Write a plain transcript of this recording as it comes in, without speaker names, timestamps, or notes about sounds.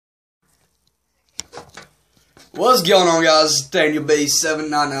What's going on, guys? Daniel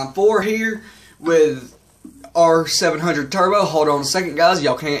B7994 here with R700 Turbo. Hold on a second, guys.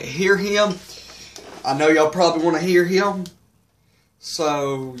 Y'all can't hear him. I know y'all probably want to hear him.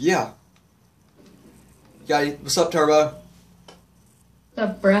 So, yeah. What's up, Turbo? What's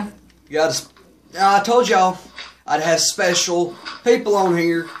up, bruh? I told y'all I'd have special people on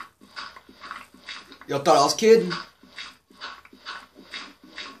here. Y'all thought I was kidding?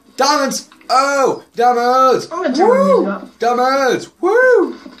 Diamonds! Oh! Diamonds! I'm gonna turn Woo! my music up. Diamonds!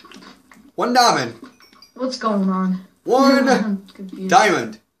 Woo! One diamond. What's going on? One I'm confused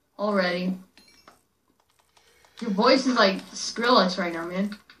diamond. already. Your voice is like Skrillex right now,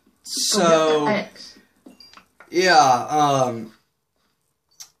 man. So, X. yeah,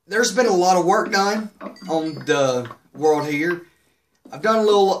 there's been a lot of work done on the world here. I've done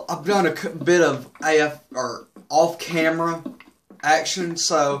a bit of off-camera action,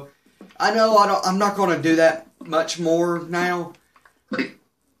 so I know I'm not going to do that much more now.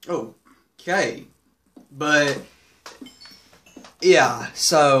 Okay, but yeah,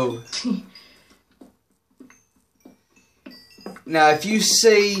 so now if you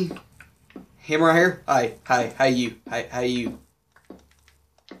see him right here, hey you.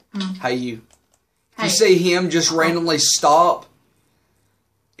 If you see him just randomly stop,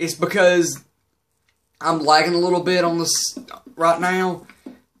 it's because I'm lagging a little bit on this right now.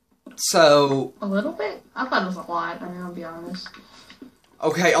 So A little bit? I thought it was a lot. I mean, I'll be honest.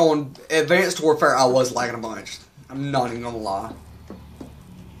 okay, on Advanced Warfare, I was lagging a bunch. I'm not even gonna lie.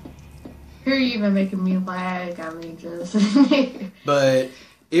 Here you even making me lag. I mean, just. But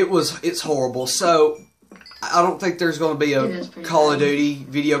it's horrible. So I don't think there's gonna be a Call of Duty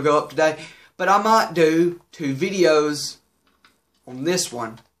video go up today. But I might do 2 videos on this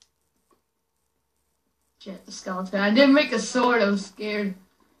one. Shit, the skeleton. I didn't make a sword. I was scared.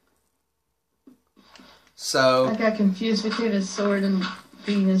 So I got confused between a sword and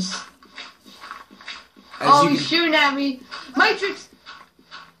Venus. as you He's shooting at me. Matrix!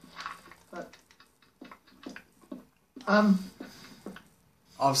 But,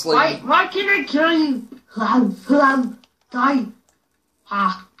 obviously, why can't I kill you? Die.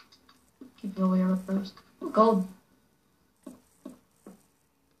 Ah. Keep it away first. Oh, gold.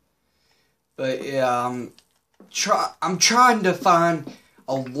 but yeah, I'm trying to find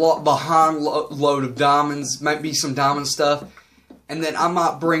a lot behind load of diamonds, maybe some diamond stuff, and then I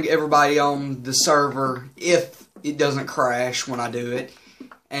might bring everybody on the server if it doesn't crash when I do it.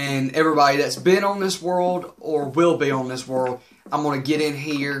 And everybody that's been on this world or will be on this world, I'm gonna get in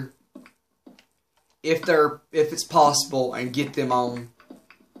here if it's possible and get them on,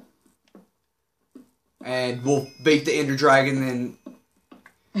 and we'll beat the Ender Dragon. Then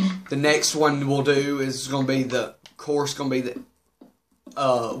the next one we'll do is gonna be the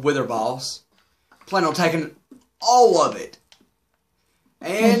Wither Boss. Plan on taking all of it.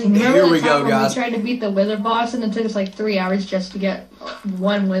 And here we go, guys. We tried to beat the Wither Boss and it took us like 3 hours just to get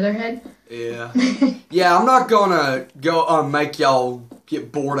one Wither head. Yeah. Yeah, I'm not gonna go make y'all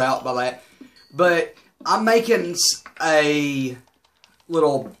get bored out by that. But I'm making a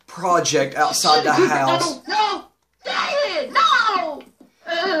little project outside the house. No! Dang it! No!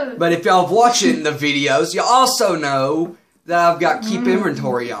 But if y'all watching the videos, you also know that I've got keep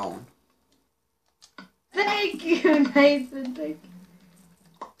inventory on. Thank you, Nathan. Thank you.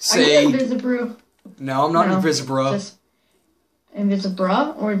 See? Are you Invisibrew? No, I'm not Invisibrew. Just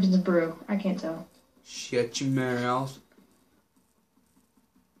Invisibrew or Invisibrew? I can't tell. Shut your mouth.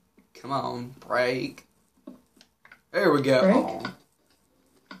 Come on, break. There we go.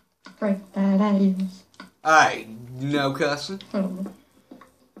 Break that is. Alright, no cussing.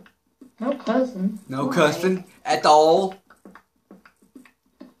 No cussing. No cussing at all.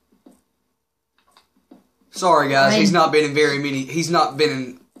 Sorry, guys. He's not been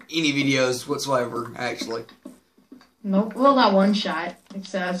in any videos whatsoever, actually. Nope. Well, not one shot.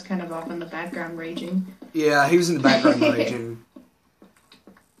 Except I was kind of off in the background raging. Yeah, he was in the background raging.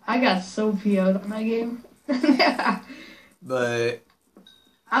 I got so PO'd on that game. But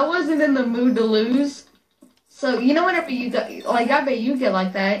I wasn't in the mood to lose. So, you know, whenever you die, like, I bet you get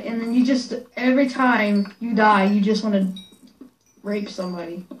like that, and then you just, every time you die, you just want to rape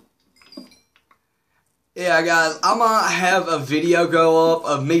somebody. yeah, guys, I might have a video go up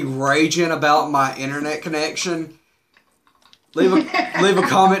of me raging about my internet connection. Leave a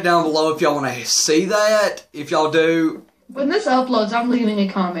comment down below if y'all want to see that. If y'all do. When this uploads, I'm leaving a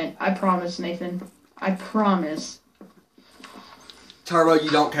comment. I promise, Nathan. I promise. Turbo, you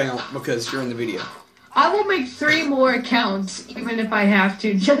don't count because you're in the video. I will make 3 more accounts, even if I have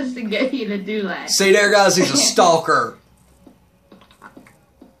to, just to get you to do that. See there, guys? He's a stalker.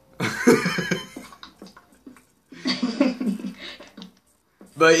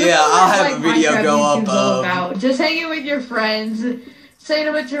 But yeah, I'll have a video Minecraft go up YouTube's all of... about. Just hanging with your friends, saying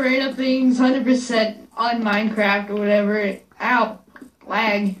a bunch of random things, 100% on Minecraft or whatever. Ow.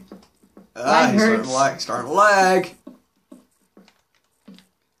 Lag. Lag hurts. Starting to lag.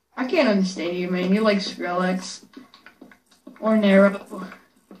 I can't understand you, man. You're like Skrillex. Or Nero.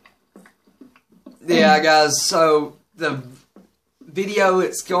 Yeah, guys, so the video,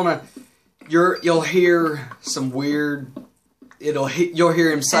 it's gonna... You'll hear some weird... You'll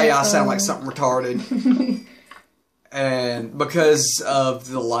hear him say I sound like something retarded. And because of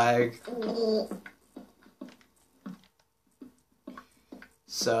the lag.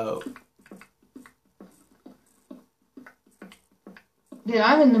 So... Dude,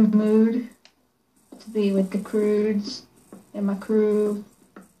 I'm in the mood to be with the Croods and my crew.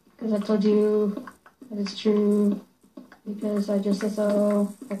 Because I told you that it's true. Because I just said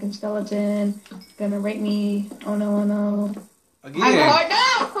so. Fucking skeleton. Gonna rape me. Oh no, oh no. Again.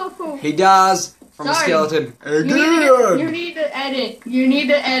 No! He dies from a skeleton. You need to edit. You need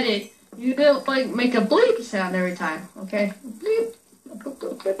to edit. You need to, like, make a bleep sound every time. Okay? Bleep.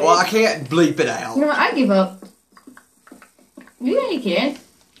 Well, I can't bleep it out. You know what? I give up. Yeah, you can.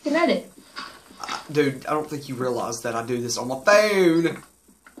 You can edit. Dude, I don't think you realize that I do this on my phone.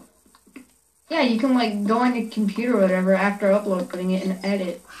 Yeah, you can, like, go on your computer or whatever after uploading it and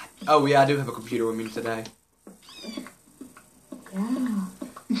edit. Oh, yeah, I do have a computer with me today. Yeah.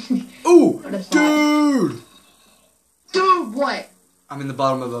 Ooh, dude! Dude, what? I'm in the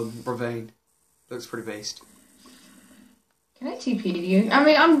bottom of a ravine. Looks pretty based. Can I TP to you? I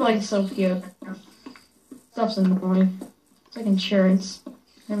mean, I'm, like, so cute. Stuff's annoying. It's like insurance.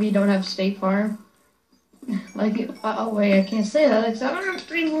 Maybe you don't have State Farm. Like, oh, wait, I can't say that. Like, I don't have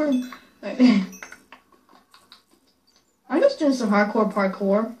State Farm. I'm just doing some hardcore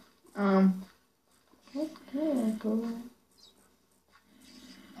parkour.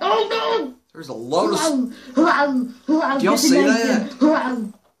 Oh no! There's a load of... Do y'all see that?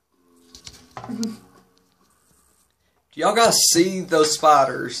 Do y'all guys see those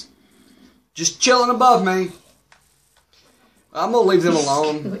spiders? Just chilling above me. I'm gonna leave them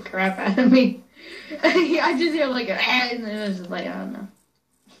alone. The crap out of me. I just hear like a and then it's just like, I don't know.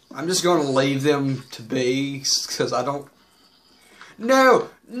 I'm just gonna leave them to be, because I don't... No!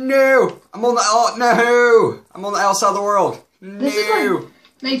 No! I'm on the... no! I'm on the outside of the world. No!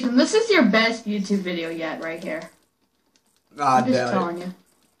 Nathan, this is your best YouTube video yet, right here. I'm just telling you.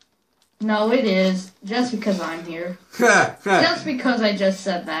 No, it is. Just because I'm here. Just because I just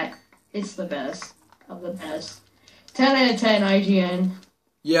said that. It's the best of the best. 10 out of 10 IGN.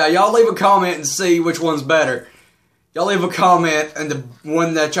 Yeah, y'all leave a comment and see which one's better. Y'all leave a comment and the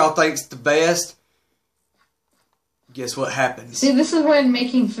one that y'all think's the best, guess what happens? See, this is when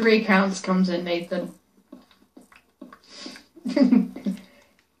making 3 accounts comes in, Nathan.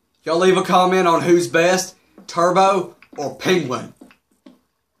 Y'all leave a comment on who's best, Turbo or Penguin.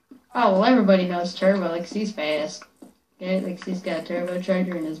 Oh, well, everybody knows Turbo. Like, he's fast. Okay? Like, he's got a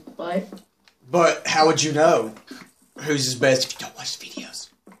turbocharger in his butt. But how would you know who's his best if you don't watch the videos?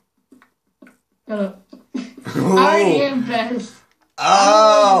 Shut up. I am best.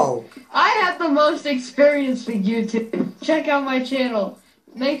 Oh! I have the most experience with YouTube. Check out my channel.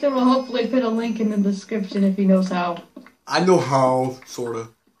 Nathan will hopefully put a link in the description if he knows how. I know how, sorta.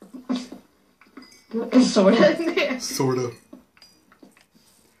 Sorta. Sorta.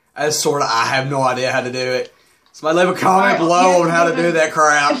 As sorta, I have no idea how to do it. Somebody leave a comment below on how to do that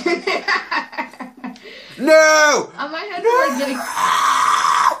crap. No! I might have to, like, get a...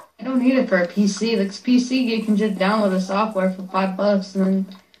 I don't need it for a PC. Like, PC, you can just download the software for $5 and then,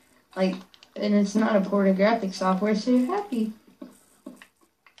 like, and it's not a pornographic software, so you're happy.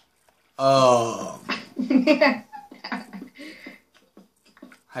 Oh.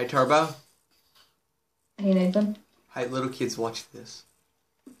 Hey, Turbo. Hey, Nathan. Hey, little kids, watch this.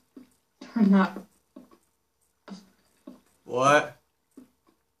 I'm not. What?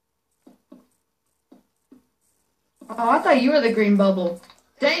 Oh, I thought you were the green bubble.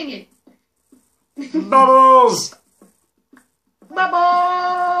 Dang it. Bubbles!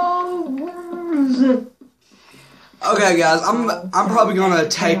 Bubbles! Okay, guys, I'm probably gonna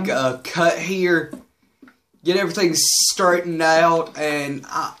take a cut here, get everything straightened out, and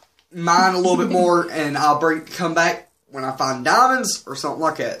mine a little bit more, and I'll come back when I find diamonds or something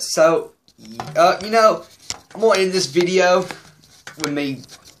like that. So, you know, I'm gonna end this video with me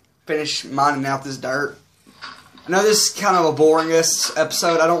finish mining out this dirt. I know this is kind of a boring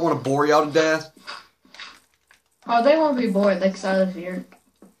episode. I don't want to bore y'all to death. Oh, they won't be bored. They're excited here.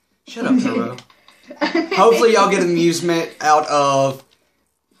 Shut up, Turbo. Hopefully y'all get amusement out of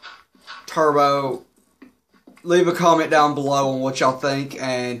Turbo leave a comment down below on what y'all think.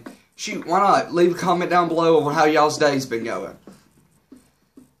 And shoot, why not? Leave a comment down below on how y'all's day's been going.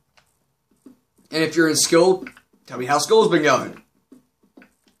 And if you're in school, tell me how school's been going.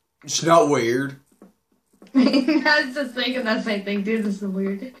 It's not weird. I was just thinking that same thing, dude. This is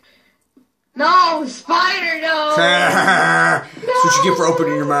weird. No, spider, no! That's what you get for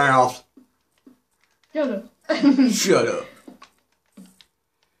opening your mouth. Shut up. Shut up.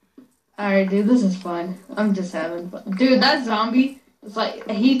 Alright, dude, this is fun. I'm just having fun. Dude, that zombie, it's like,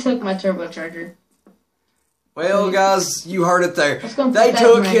 he took my turbocharger. Well, guys, you heard it there. They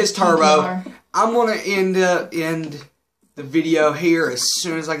took his turbo. I'm going to end the video here as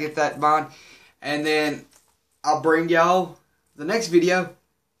soon as I get that mod. And then I'll bring y'all the next video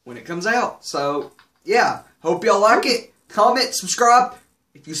when it comes out. So, yeah. Hope y'all like it. Comment, subscribe.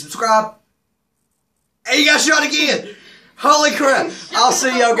 If you subscribe. Hey, you got shot again. Holy crap. I'll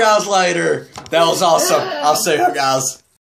see y'all guys later. That was awesome. I'll see y'all guys.